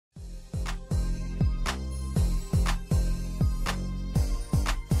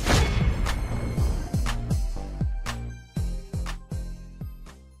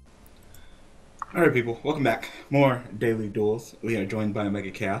Alright, people, welcome back. More Daily Duels. We are joined by Omega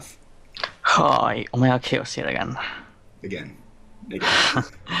Chaos. Hi, Omega Khaos here again. Again. Again.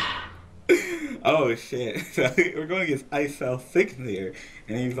 Oh, shit. So, we're going against Ice Cell 6 here.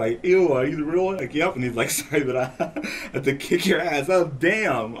 And he's like, ew, are you the real one? Like, yep. And he's like, sorry, but I have to kick your ass. Oh,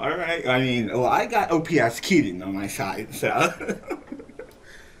 damn. Alright. I mean, well, I got OPS Keaton on my side, so.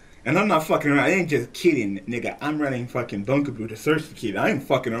 And I'm not fucking around. I ain't just kidding, nigga. I'm running fucking Bunkaboo to search for Keaton. I ain't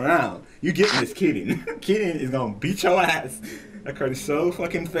fucking around. You getting this Keaton. Keaton is gonna beat your ass. That card is so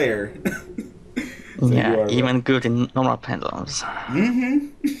fucking fair. So you Yeah, are right. even good in normal pendulums. Mm-hmm.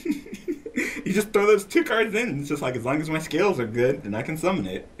 You just throw those two cards in. It's just like, as long as my skills are good, then I can summon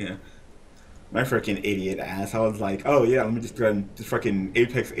it. Yeah. My freaking idiot ass. I was like, oh yeah, let me just throw in the fucking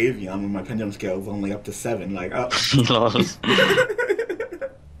Apex Avion when my pendulum scale is only up to 7. Like, oh. Lol.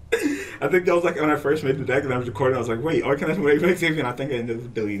 I think that was like when I first made the deck and I was recording. I was like, "Wait, or can I wait, wait, save?" And I think I ended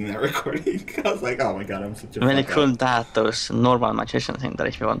up deleting that recording. I was like, "Oh my god, I'm such a Really fuck up." cool that those normal magicians in there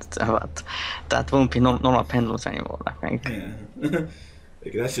if you wanted to, but that won't be normal pendulums anymore, I think. Yeah,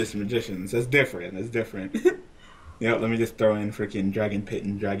 like, that's just magicians. That's different. That's different. Yep. Let me just throw in freaking Dragon Pit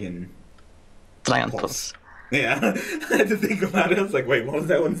and Dragon Dragon Pulse. Pulse. Yeah, I had to think about it. I was like, "Wait, what was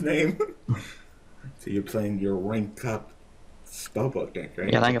that one's name?" So you're playing your rank up spellbook deck, right?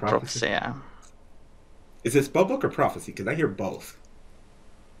 Yeah, For like a prophecy. prophecy, yeah. Is it spellbook or prophecy? Because I hear both.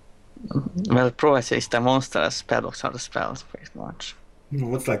 Well, prophecy is the monsters, spellbooks are the spells, pretty much.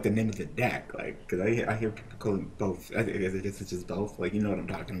 What's like the name of the deck? Like, because I hear people calling both. I guess it's just both. Like, you know what I'm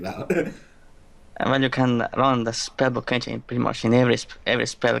talking about. And well, you can run the spellbook engine pretty much in every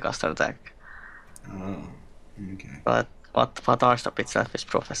spellcaster deck. Oh, okay. But what Arstop itself is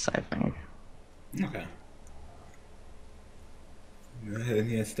prophecy, I think. Okay. Go ahead and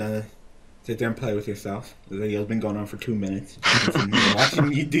just sit there and play with yourself. The video's been going on for 2 minutes. Just been sitting here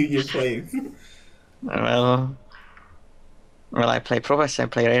watching you do your plays. Well, Well, I play Prophecy, I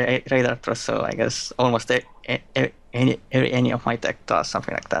play Radar Pro, so I guess almost any of my deck does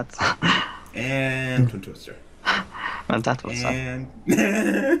something like that. And Twin Twister. Well, that was And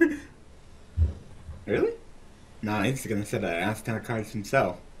really? Nah, he's gonna set an ass ton of cards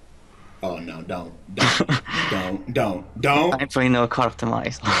himself. Oh no! Don't. I play no card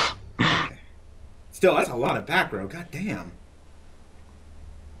optimize. Okay. Still, that's a lot of back row. God damn.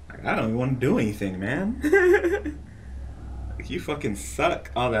 Like, I don't even want to do anything, man. Like, you fucking suck.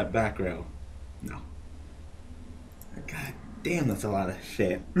 All that back row. No. God damn, that's a lot of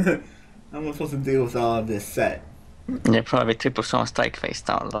shit. How am I supposed to deal with all of this set? Yeah, probably triple summon strike face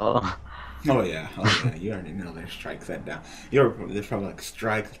down low. Oh yeah, you already know there's strike set down. There's probably like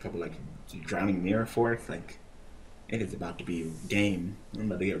strike, there's probably like drowning mirror force. Like, it is about to be game. I'm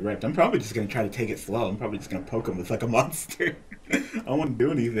about to get ripped. I'm probably just gonna try to take it slow. I'm probably just gonna poke him with like a monster. I don't want to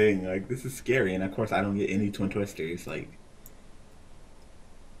do anything. Like, this is scary, and of course I don't get any twin twisters. Like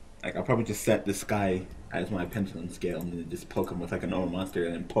I'll probably just set this guy as my pendulum scale and then just poke him with like a normal monster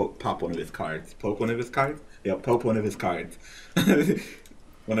and then pop one of his cards. Poke one of his cards? Yep, poke one of his cards.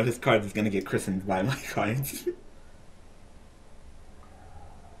 One of his cards is gonna get christened by my cards.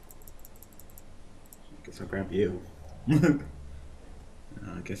 Guess I'll grab you. I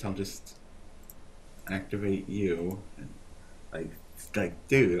guess I'll just activate you. Like,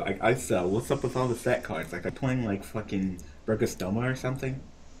 dude, like, I sell. What's up with all the set cards? Like, I'm playing like fucking Burgostoma or something.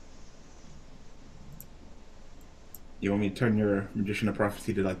 You want me to turn your Magician of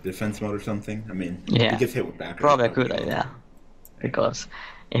Prophecy to like defense mode or something? I mean, he Yeah, gets hit with back. probably a good idea. Because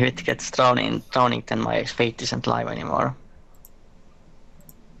if it gets drowning, then my fate isn't live anymore.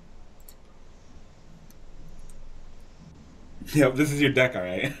 Yep, this is your deck,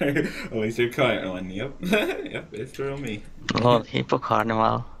 alright. At least your current one. Yep, yep, it's real me. Lord, Hippo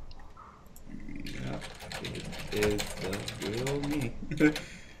Carnival. Yep, it is the real me.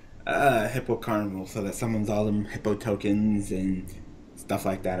 Hippo Carnival, so that summons all them hippo tokens and stuff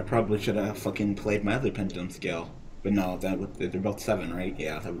like that. I probably should have fucking played my other pendulum scale. But no, they're both 7, right?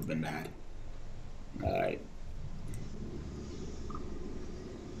 Yeah, that would have been bad. Alright.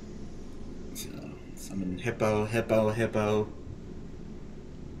 So, summon hippo.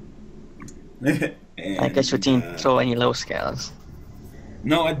 I And, guess you didn't throw any low scales.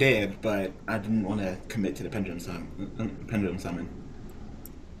 no, I did, but I didn't want to commit to the pendulum summon.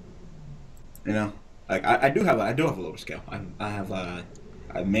 You know, like I do have a lower scale. I have a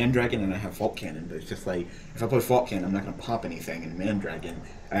Mandragon and I have Fault Cannon, but it's just like if I play Fault Cannon, I'm not gonna pop anything in Mandragon.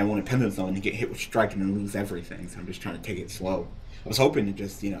 And I want a Pendulum Summon to get hit with Strike and then lose everything. So I'm just trying to take it slow. I was hoping to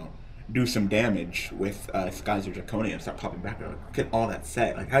just do some damage with Skies or Draconia and start popping back row. Get all that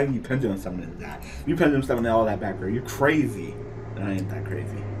set. Like, how do you Pendulum Summon that?.? You Pendulum Summon all that back row. You're crazy. And I ain't that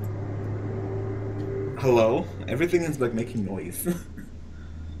crazy. Hello? Everything is like making noise.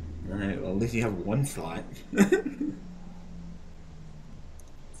 Alright, well at least you have one slot.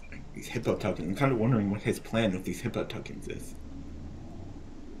 These hippo tokens. I'm kind of wondering what his plan with these hippo tokens is.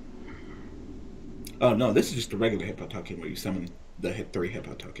 Oh no, this is just a regular hippo token where you summon the 3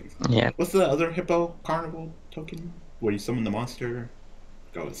 hippo tokens. Yeah. What's the other hippo carnival token? Where you summon the monster? I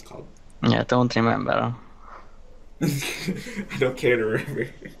forgot what it's called. Yeah, don't remember. I don't care to remember.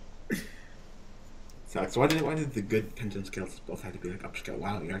 Sucks. Why did the good pendulum scales both have to be like upscale?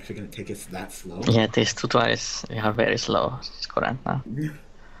 Wow, you're actually gonna take us that slow? Yeah, these tutorials are very slow current now.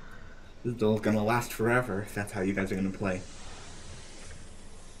 This duel's gonna last forever if that's how you guys are gonna play.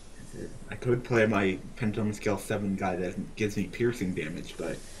 I could play my Pendulum Scale 7 guy that gives me piercing damage,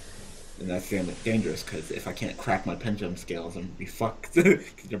 but then that's dangerous because if I can't crack my Pendulum Scales, I'm gonna be fucked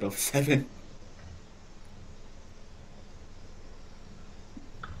because they're both 7.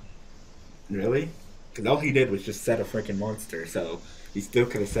 Really? Because all he did was just set a freaking monster, so he still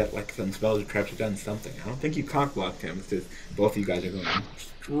could have set like some spells or traps or done something. I don't think you cockblocked him. It's just both of you guys are going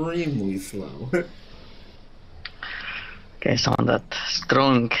extremely slow. Okay, so on that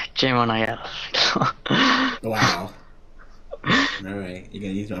strong Gemini elf. Wow. Alright, you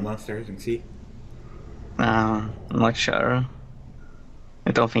gonna use my monsters and see? I'm not sure.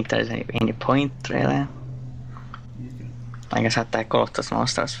 I don't think there's any point really. I guess I attack all of those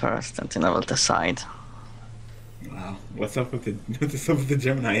monsters first and then I will decide. Wow, what's up with the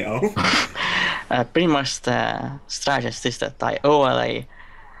Gemini elf? Pretty much the strategy is that I overlay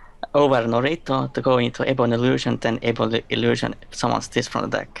over Norito to go into Ebon Illusion, then Ebon Illusion summons this from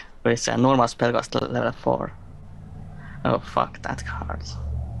the deck. But it's a normal spellcast level 4. Oh fuck that card.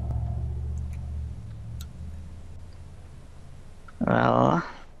 Well...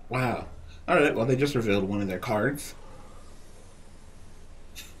 Wow. Alright, well they just revealed one of their cards.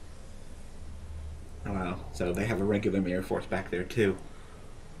 Oh, wow, so they have a regular Mirror Force back there too.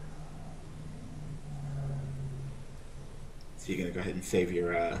 So you're gonna go ahead and save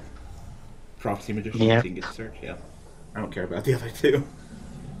your Prophecy Magician Yep. so you can get the search? Yeah. I don't care about the other two.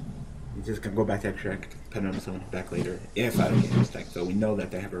 You're just gonna go back to extract, depending on someone back later. If I don't get this deck, so we know that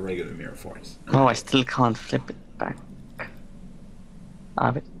they have a regular Mirror Force. Oh, I still can't flip it back.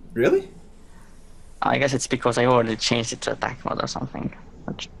 But Really? I guess it's because I already changed it to attack mode or something.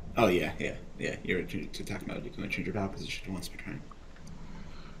 Oh yeah. You're to attack mode. You can change your battle position once per turn.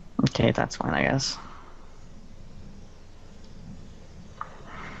 Okay, that's fine, I guess.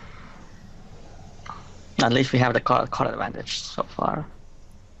 At least we have the card advantage so far.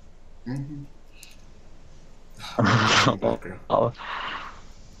 Mm-hmm. Oh.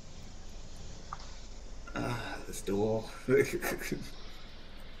 This duel.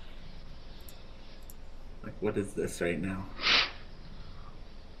 Like, what is this right now?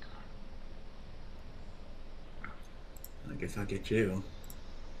 I guess I'll get you.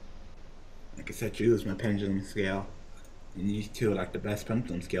 I can set you as my pendulum scale. And these two are like the best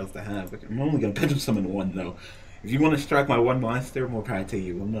pendulum scales to have. Like, I'm only gonna pendulum summon one though. If you want to strike my one monster, more power to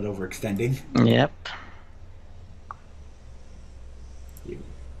you. I'm not overextending. Yep. You.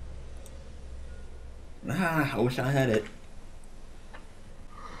 I wish I had it.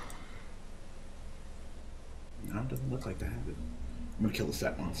 No, it doesn't look like I have it. I'm gonna kill the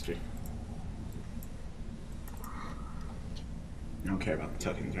set monster. I don't care about the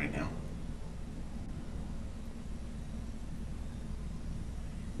tokens right now.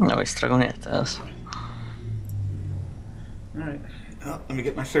 No, it's Dragonettes. Alright. Oh, let me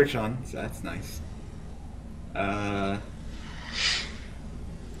get my search on, so that's nice. Let's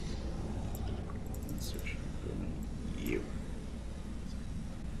search for you.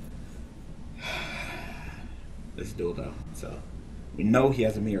 This duel though, so we know he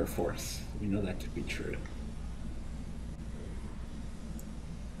has a Mirror Force. We know that to be true.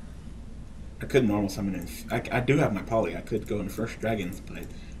 I could normal summon in. I do have my poly. I could go in First Dragons, but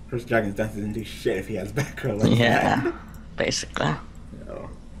First Dragons doesn't do shit if he has back row like Yeah, that. basically. So,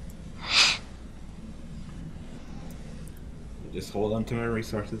 just hold on to our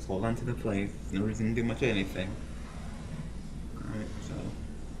resources, hold on to the plays. No reason to do much of anything. Alright, so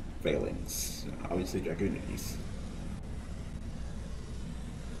Phalanx. Obviously Dragoonies.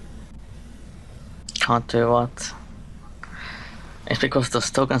 Can't do what? It's because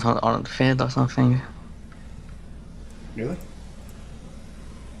those tokens aren't fed or something. Really?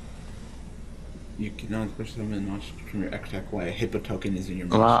 You cannot push them and launch from your X-Attack while a Hippo token is in your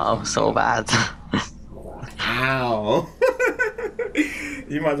Wow, so bad. Ow!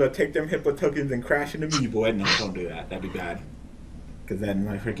 You might as well take them Hippo tokens and crash into me, boy. No, don't do that. That'd be bad. Because then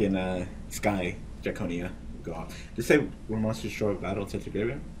my freaking Sky Draconia would go off. Just say when monsters destroy a battle, it's at your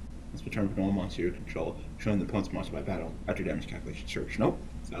graveyard. Let's return with normal monster you control, showing the opponent's monster by battle. After damage calculation search. Nope.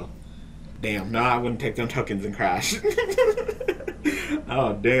 So, damn. No, I wouldn't take them tokens and crash.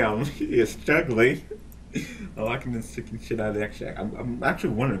 Oh, damn. He is struggling. Oh, I can just sticking shit out of the extra deck. I'm actually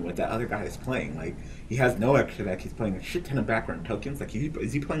wondering what that other guy is playing. Like, he has no extra deck. He's playing a shit ton of background tokens. Like,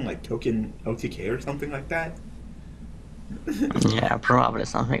 is he playing, like, token OTK or something like that? Yeah, probably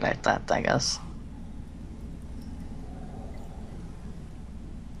something like that, I guess.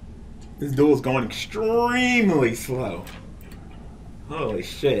 This duel is going extremely slow. Holy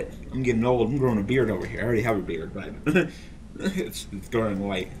shit. I'm getting old. I'm growing a beard over here. I already have a beard, but it's growing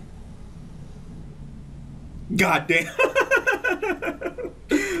white. God damn.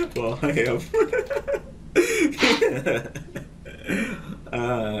 Well, I have.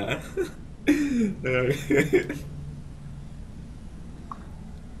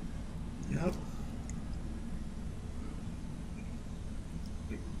 Yep.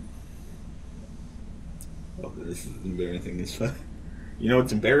 Oh, this is embarrassing as fuck. You know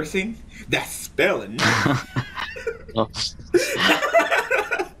what's embarrassing? That's spelling. Oh.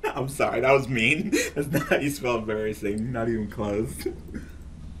 I'm sorry, that was mean. That's not how you spell embarrassing. Not even close.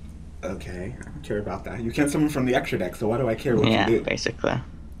 Okay, I don't care about that. You can't summon from the extra deck, so why do I care what you do? Yeah, basically.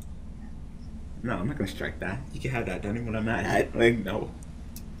 No, I'm not gonna strike that. You can have that done when I'm at. Like, no.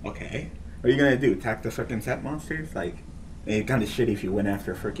 Okay. What are you gonna do? Attack the freaking set monsters? Like, it's kind of shitty if you went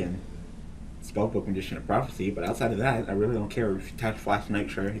after a freaking Spellbook Condition of Prophecy, but outside of that, I really don't care if you attack Flash Knight,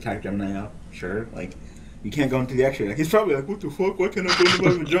 sure. You attack Gemini out, sure. Like, you can't go into the extra deck. He's probably like, what the fuck? Why can't I go into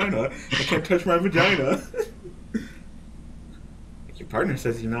my vagina? I can't touch my vagina. Your partner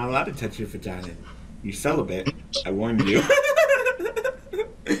says you're not allowed to touch your vagina. You're celibate. I warned you.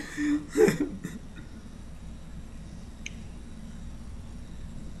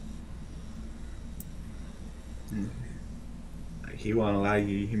 He won't allow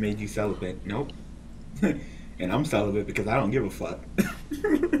you. He made you celibate. Nope. And I'm celibate because I don't give a fuck.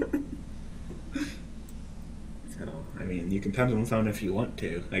 So, I mean, you can pendulum summon if you want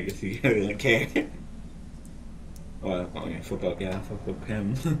to. I guess you really don't care. Well, yeah, flip up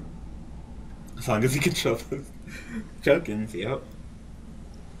him. As long as he can show those tokens, yep.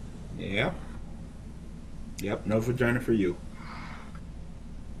 Yep. Yep, no vagina for you.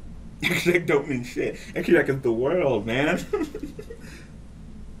 Extra deck don't mean shit. Extra deck is the world, man.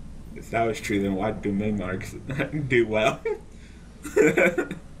 If that was true, then why do main marks do well?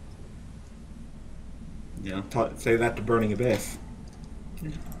 You know, say that to Burning Abyss.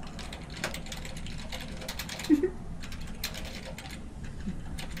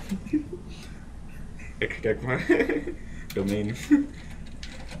 Extra deck my domain.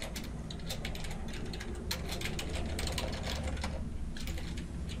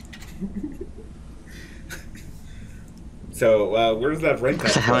 So, where's that rank?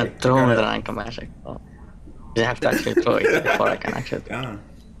 Because I haven't thrown the rank of magic. Oh. You have to actually throw it before I can actually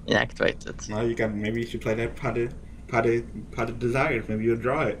deactivate it. Well, maybe you should play that pot of desire. Maybe you'll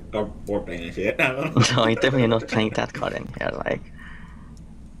draw it. Or banish it. I don't know. No, I'm definitely not playing that card in here, like.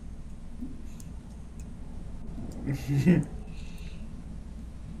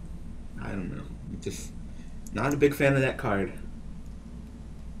 I don't know. Just not a big fan of that card.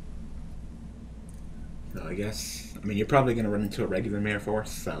 So I guess, I mean, you're probably going to run into a regular Mare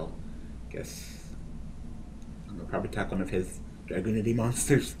Force, so I guess I'm going to probably tap one of his Dragonity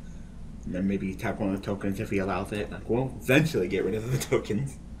monsters. And then maybe tap one of the tokens if he allows it. Like, we'll eventually get rid of the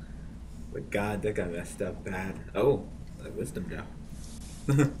tokens. But God, that got messed up bad. Oh, that Wisdom Gem.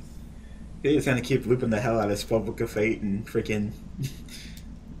 He just gonna keep looping the hell out of Spellbook of Fate and freaking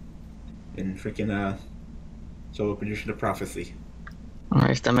Solo Condition of Prophecy.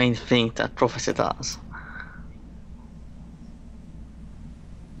 It's the main thing that Prophecy does.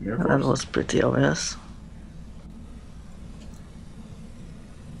 That was pretty obvious.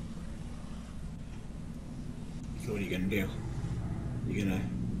 So what are you gonna do? You're gonna,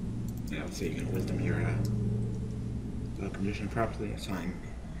 so you're gonna Wisdom your Solo Condition of Prophecy. That's fine.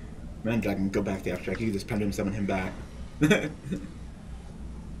 Mandrake can go back to the abstract. You can just Pendulum summon him back. What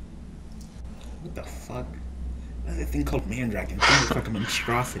the fuck? That's a thing called Mandrake and it's like a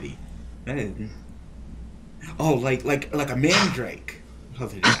monstrosity. That is. Oh, like a Mandrake. I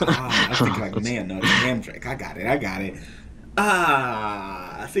was thinking like a man. No, it's a Mandrake. I got it.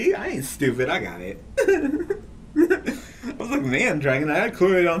 See, I ain't stupid. I got it. I was like Mandrake, and I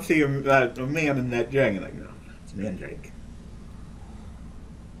clearly don't see a man in that dragon. Like, no, it's Mandrake.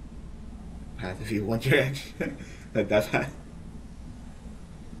 Path if you want your edge. That's how.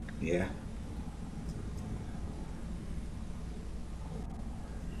 Yeah.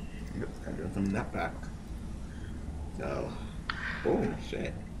 I'm doing some that back. So, oh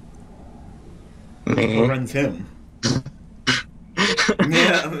shit. Who Me. runs him?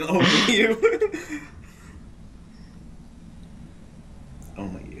 Yeah, only you.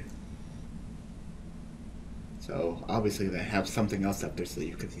 Only you. So, obviously they have something else up their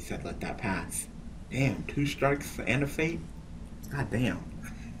sleeve, because he said let that pass. Damn, 2 strikes and a fate? God damn.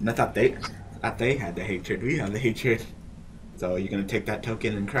 And I thought they had the hatred. We have the hatred. So, you're gonna take that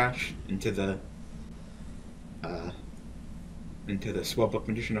token and crash uh, into the Swellbook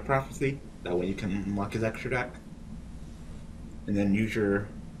Magician of Prophecy. That way you can unlock his extra deck. And then use your,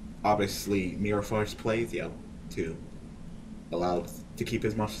 obviously, Mirror Force plays, to allow to keep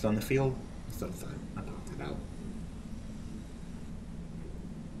his monsters on the field. So I popped it out.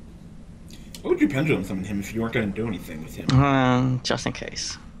 What would you Pendulum summon him if you weren't going to do anything with him? Just in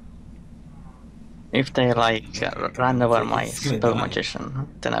case. If they like ran over my spell magician,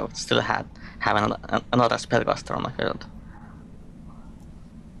 then I would still have another spellcaster on my field.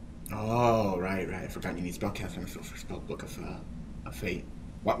 Oh, right. I forgot you need spellcasting on the field for Spellbook of Fate.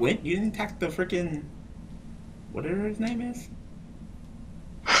 What? Wait, you didn't attack the freaking whatever his name is?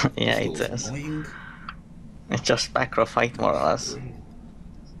 Yeah, it is. Annoying. It's just back row fight more or less.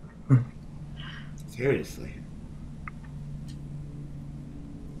 Seriously.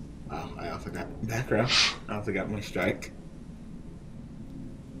 Wow, I also got back row. I also got my strike.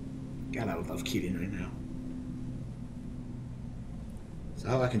 God, I would love Keaton right now.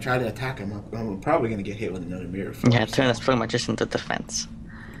 So I can try to attack him. I'm probably going to get hit with another Mirror Force. Yeah, turn a spell magician to defense.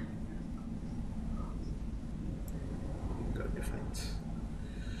 Go defense.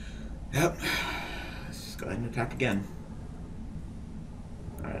 Yep. Let's just go ahead and attack again.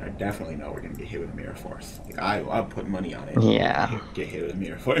 I definitely know we're going to get hit with a Mirror Force. Like, I'll put money on it. Yeah. Get hit with a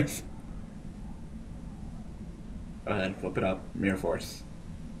Mirror Force. Go ahead, flip it up. Mirror Force.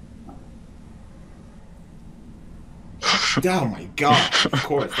 Oh my god, of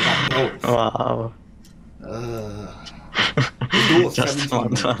course, I got both. Wow. Duel Just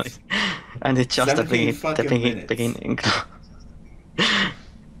 120. And it's just the beginning.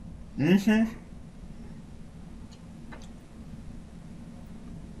 Mm-hmm.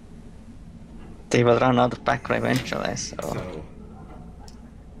 They will run out of back row eventually, so...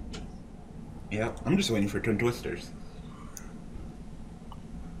 Yeah, I'm just waiting for Twin Twisters.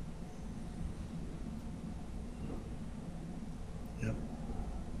 Yep.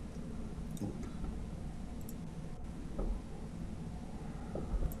 Oop.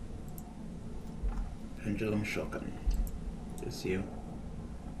 Pendulum Shotgun. Just you.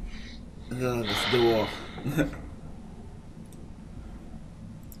 This duel.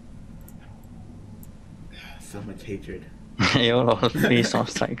 So much hatred. You roll 3 storm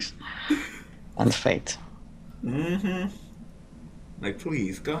strikes. And fate. Mm-hmm. Like,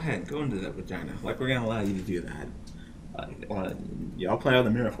 please, go ahead, go into that vagina. Like, we're gonna allow you to do that. Y'all play all the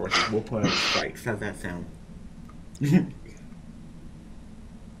Mirror Forces, we'll play all the strikes. How's that sound?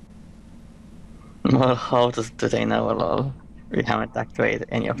 Well, how do they know, lol? We haven't activated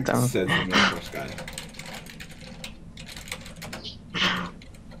any of them. Says the Mirror Force guy.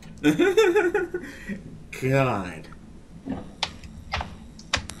 God.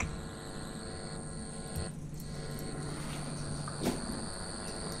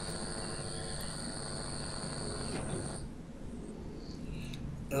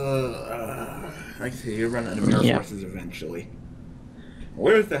 Like I say, you're running out of Mirror Forces eventually.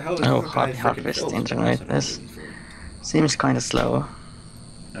 Where the hell is oh, this guy's Harvest integrate this. Seems kind of slow.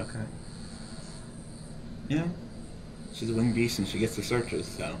 Okay. Yeah. She's a winged beast and she gets the searches,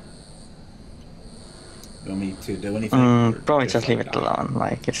 so. You want me to do anything? Probably just leave it alone,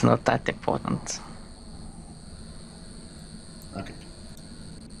 like, it's not that important. Okay.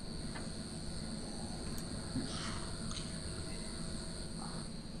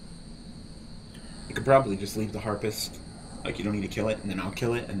 You could probably just leave the Harpist. Like, you don't need to kill it, and then I'll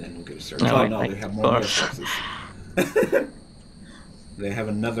kill it, and then we'll get a search. No, They have more Mirror Forces. They have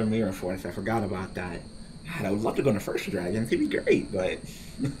another Mirror Force. I forgot about that. God, I would love to go into First Dragons. It'd be great, but...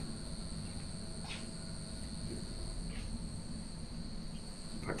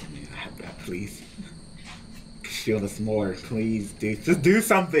 Pardon me, I have that, please. Shield us more, please, dude. Just do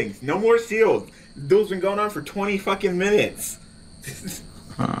something! No more shield! The duel's been going on for 20 fucking minutes!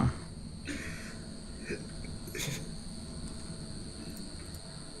 Huh.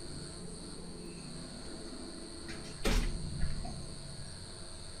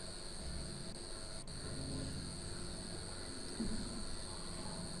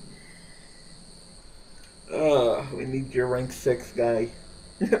 We need your rank 6 guy.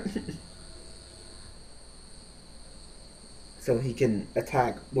 So he can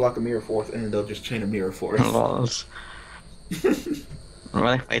attack, block a Mirror Force, and then they'll just chain a Mirror Force. Lols.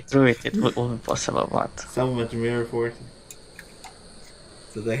 Well, if I drew it, it would be possible, but... So much mirror force.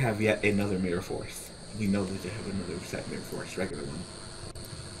 So they have yet another mirror force. We know that they have another set mirror force, regular one.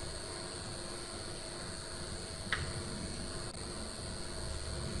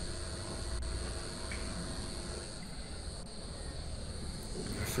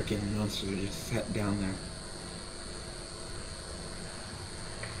 Freaking monsters are just set down there.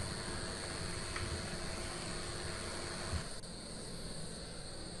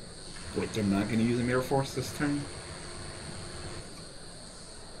 Wait, they're not going to use a mirror force this turn?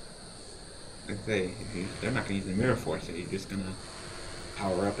 They're not going to use the mirror force. Are you just going to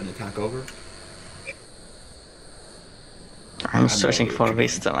power up and attack over? I'm searching for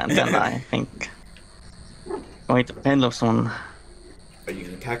wisdom, and then I think... Wait, the Pendulum one. Are you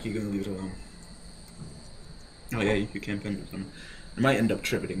going to attack? Or are you going to leave it alone? Oh yeah, you can Pendulum them. I might end up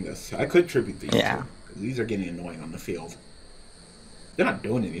tributing this. I could tribute these too. These are getting annoying on the field. They're not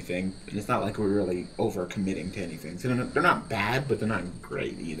doing anything, and it's not like we're really over-committing to anything. So they're not bad, but they're not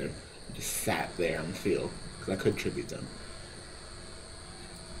great either. They just sat there on the field, because I could tribute them.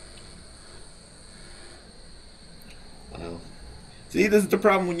 Wow. See, this is the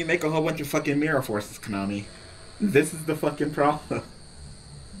problem when you make a whole bunch of fucking mirror forces, Konami. This is the fucking problem.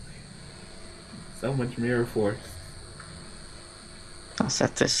 So much mirror force. I'll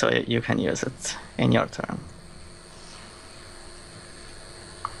set this so you can use it in your turn.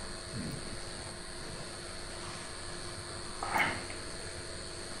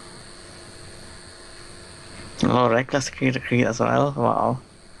 Low reckless creed as well. Wow.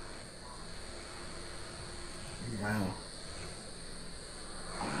 Wow.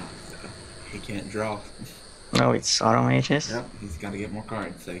 He can't draw. No, it's auto mages. Yep, he's got to get more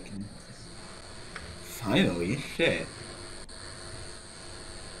cards so he can. Finally, shit.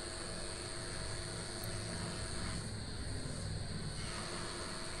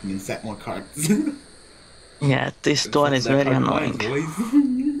 You can set more cards. Yeah, this duel is very annoying.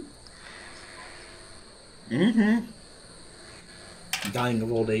 Dying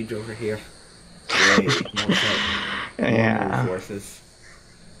of old age over here. Way more Yeah. forces.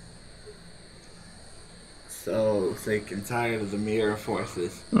 So sick and tired of the mirror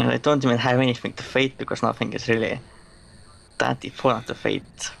forces. No, I don't even have anything to fate because nothing is really that important to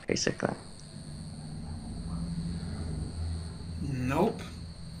fate, basically. Nope.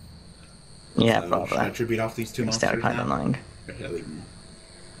 Yeah, So probably. should I tribute off these two monsters They're kind of now? annoying. Or should I leave them?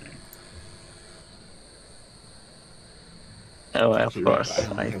 Oh, of Actually, course. I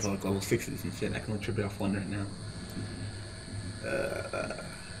only Right. have like level 6s and shit. I can only tribute off one right now.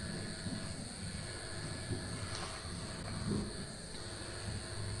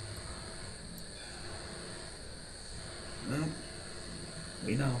 Well,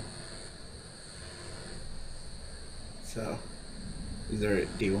 we know. So, is there?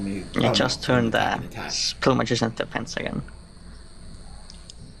 Do you want me? You just turned the attack. Spill Magician defense again.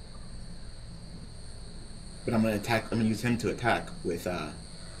 But I'm gonna attack. I'm gonna use him to attack with over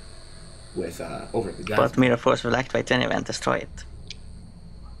the But draft. Mirror Force will activate anyway and destroy it.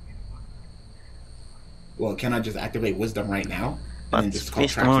 Well, can I just activate Wisdom right now? But And then just call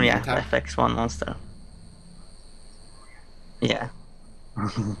Wisdom traps only and attack? affects one monster. Yeah.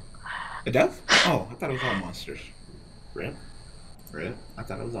 It does? Oh, I thought it was all monsters. Rip. I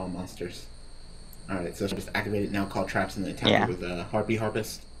thought it was all monsters. Alright, so just activate it now, call traps, and then attack it with Harpy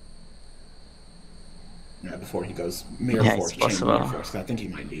Harpist. Yeah, before he goes Mirror Force, Chain Mirror Force, 'cause I think he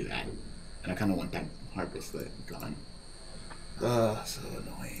might do that. And I kind of want that Harpist gone. So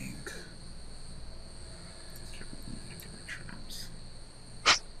annoying. Traps.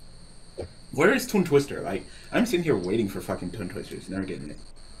 Where is Twin Twister? Like, I'm sitting here waiting for fucking Twin Twisters, never getting it.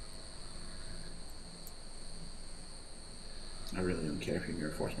 I really don't care if you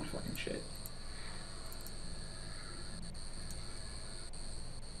Mirror Force my fucking shit.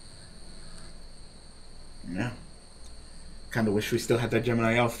 Yeah. Kinda wish we still had that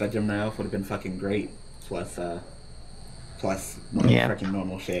Gemini Elf. That Gemini Elf would have been fucking great. Plus freaking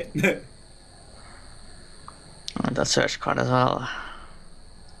normal shit. And the search card as well.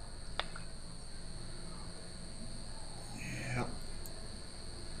 Yeah.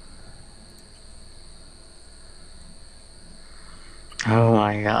 Oh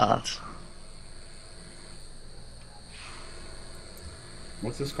my god.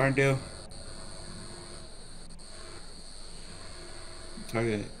 What's this card do?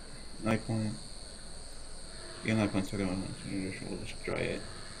 Target life point. Gain life points, target one. We'll destroy it.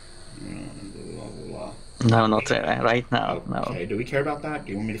 Blah, blah, blah. No, not right now. Okay, No. do we care about that?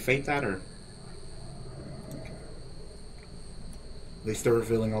 Do you want me to fate that or? Okay. They start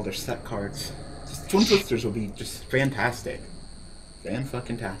revealing all their set cards. Twin Twisters will be just fantastic.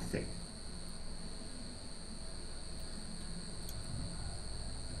 Fan-fucking-tastic.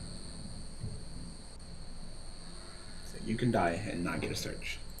 So you can die and not get a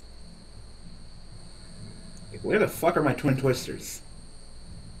search. Like, where the fuck are my twin twisters?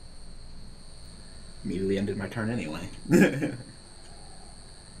 Immediately ended my turn anyway.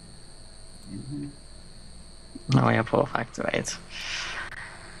 Now I have both activate.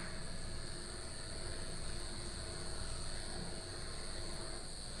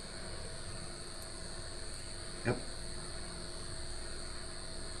 Yep.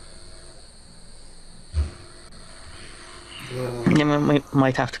 Yeah, we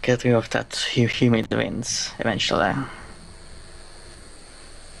might have to get rid of that humid winds eventually.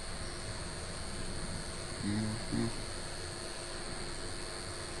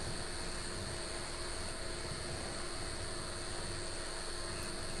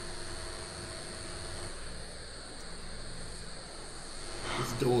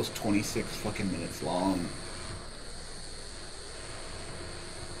 This duel is 26 fucking minutes long.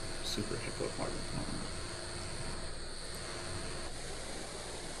 Super hippo part of the time.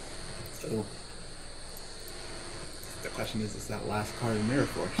 So the question is that last card in Mirror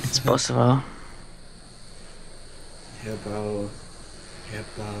Force? It's possible. Hippo,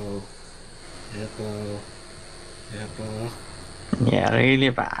 hippo, hippo, hippo. Yeah, really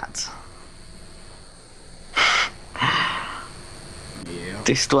bad. Yeah.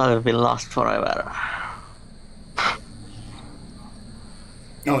 This duel will last forever.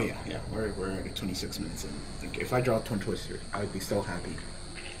 Oh yeah, yeah. We're already 26 minutes in. Like, if I draw Twin Twister, I would be so happy.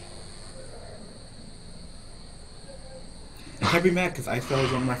 I can't be mad because ISO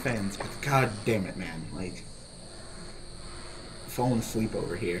is one of my fans, but god damn it, man. Like, falling asleep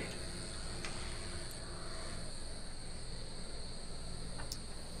over here.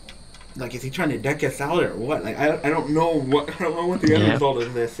 Like, is he trying to deck us out or what? Like, I don't know what the end result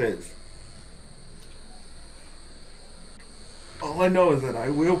of this is. All I know is that I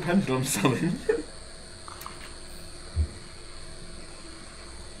will Pendulum summon.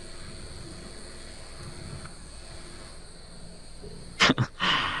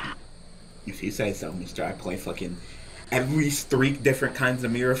 If you say so, mister, I play fucking at least 3 different kinds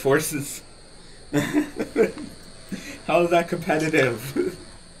of mirror forces. How is that competitive?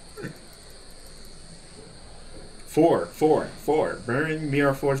 4. Burning,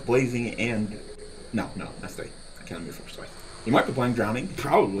 mirror force, blazing, and... No, that's 3. I can't mirror force twice. You might be playing drowning.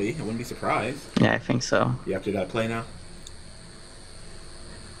 Probably. I wouldn't be surprised. Yeah, I think so. You have to do that play now?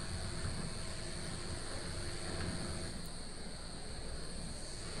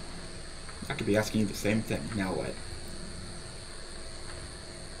 I could be asking you the same thing. Now what?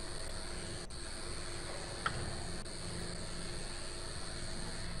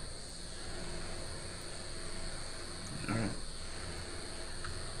 Alright.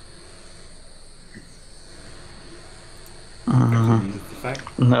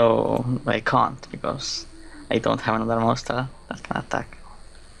 No, I can't because I don't have another monster that can attack.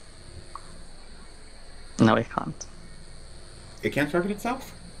 No, I can't. It can't target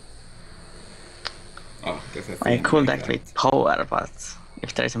itself? Oh, I guess that's I could activate power, but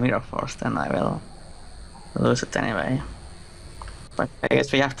if there is a mirror force, then I will lose it anyway. But I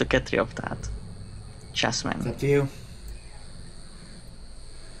guess we have to get rid of that. Jasmine. It's up to you.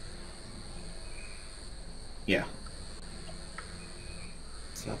 Yeah.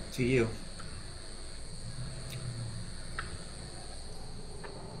 It's up to you.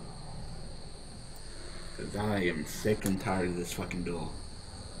 Because I am sick and tired of this fucking duel.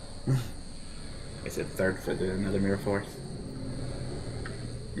 I said 3rd for another Mirror Force.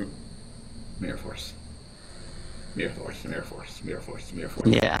 Mirror Force. Mirror Force, Mirror Force, Mirror Force, Mirror Force.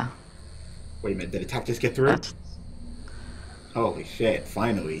 Yeah. Wait a minute, did attack just get through? Holy shit,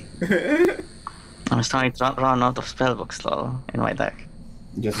 finally. I'm starting to run out of spellbooks lol in my deck.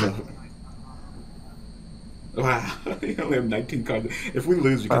 Just so... Wow, we only have 19 cards. If we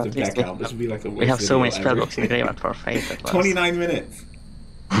lose because of deck out, this would be like the worst. We have so many video spellbooks in the graveyard for fate. 29 minutes.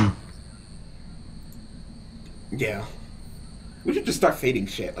 Yeah. We should just start fading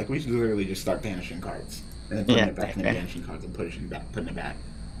shit. Like, we should literally just start banishing cards. And then putting it back, and then banishing cards and putting it back.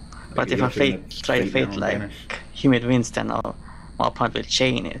 Like, but if I try to fade like banish. Humid Winds, then my opponent will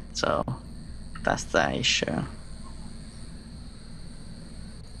chain it, so that's the issue.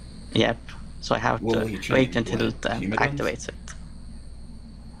 Yep, so I have to wait until it activates it.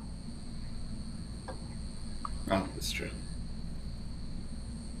 Oh, that's true.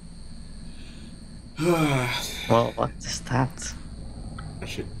 Well, what is that? We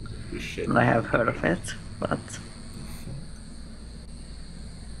should. I have heard of it, but...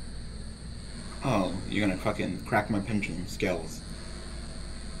 Oh, you're gonna fucking crack my pendulum scales.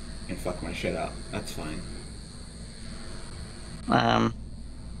 and fuck my shit up. That's fine.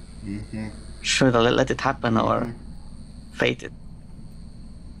 Should I let it happen or fate it?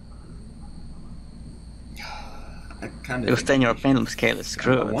 I kind of. Because then your pendulum scale is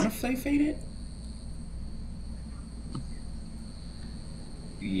screwed. I want to say fade it.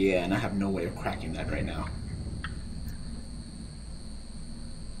 Yeah, and I have no way of cracking that right now.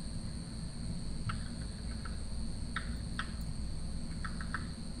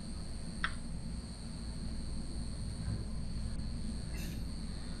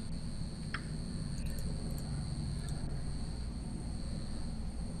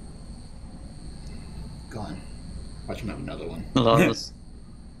 Go on. Watch him have another one. Lols.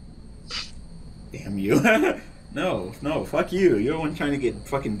 Damn you. No, fuck you. You're the one trying to get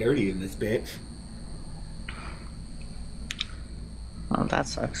fucking dirty in this bitch. Well, that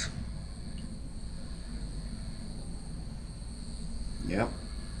sucks. Yep.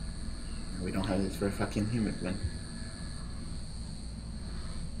 We don't have this for a fucking human one.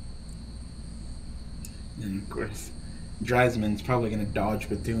 And of course, Dryzman's probably gonna dodge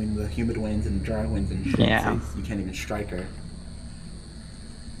with doing the humid winds and the dry winds and shit. Yeah. So you can't even strike her.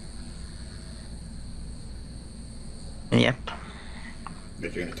 Yep.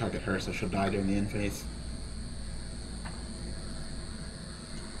 But you're gonna target her, so she'll die during the end phase.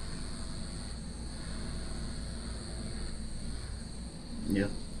 Yep.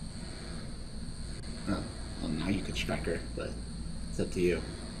 Oh, well, now you could strike her, but it's up to you.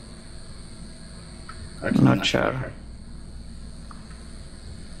 Or can you Not strike sure. her?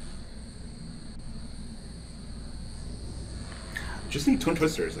 Just need twin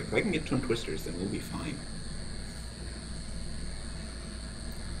twisters. Like, if I can get twin twisters, then we'll be fine.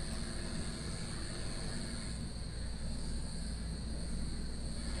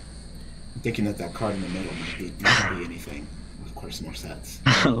 I'm thinking that card in the middle might be anything. Of course, more sets.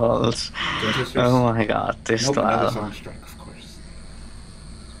 Lols. Twin twisters? Oh my god, this Nope, another duel. song strike, of course.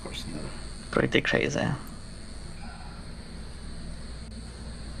 Of course, another. Pretty crazy.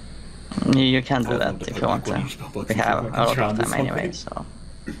 You can do that if you want to. We have a lot of them anyway, so.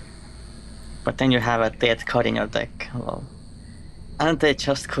 But then you have a dead card in your deck. Well, and they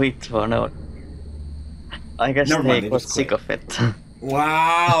just quit for no. I guess Never mind, they they got just sick quit. of it.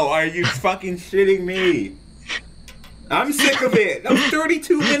 Wow, are you fucking shitting me? I'm sick of it. That was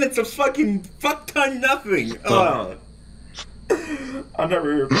 32 minutes of fucking fuck ton nothing. I'll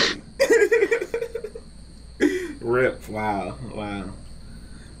never rip. Wow.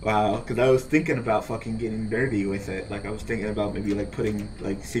 Because I was thinking about fucking getting dirty with it. Like I was thinking about maybe like putting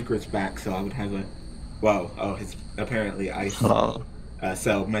like secrets back so I would have a. Whoa. Oh, his apparently Ice. Oh.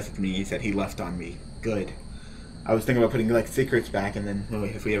 Cell messaged me. He said he left on me. Good. I was thinking about putting like secrets back, and then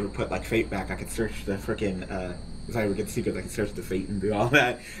if we ever put like fate back, I could search the freaking. If I ever get secrets, I could search the fate and do all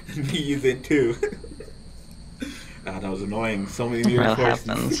that, and use it too. That was annoying. So many new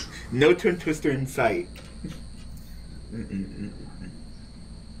forces. No twin twister in sight.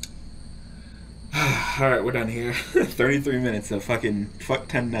 Alright, we're done here. 33 minutes of fucking fuck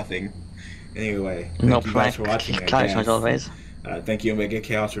 10 nothing. Anyway, thank you guys for watching. Khaos, as always. Thank you, Omega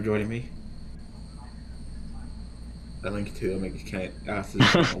Khaos, for joining me. A link to Omega Khaos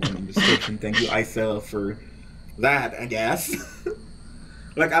is in the description. Thank you, Isel, for that, I guess.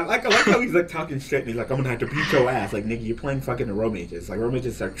 I like how he's like talking shit and he's like, I'm gonna have to beat your ass. Like, nigga, you're playing fucking the Romages. Like,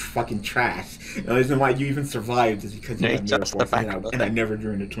 Romages are fucking trash. And the reason why you even survived is because you have Mirror Force, and I never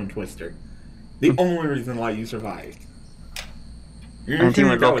drew into Twin Twister. The only reason why you survived. And he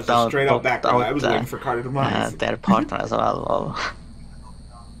that was just straight up back. I was waiting for Carter to mine. Their partner as well.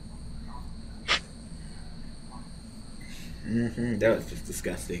 That was just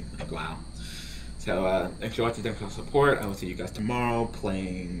disgusting. Like, wow. So, thanks for watching, thanks for the support. I will see you guys tomorrow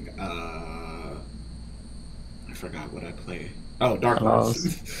playing, I forgot what I play. Oh, Darklord.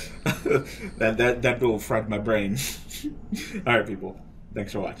 that duel fried my brain. Alright, people.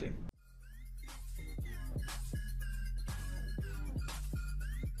 Thanks for watching.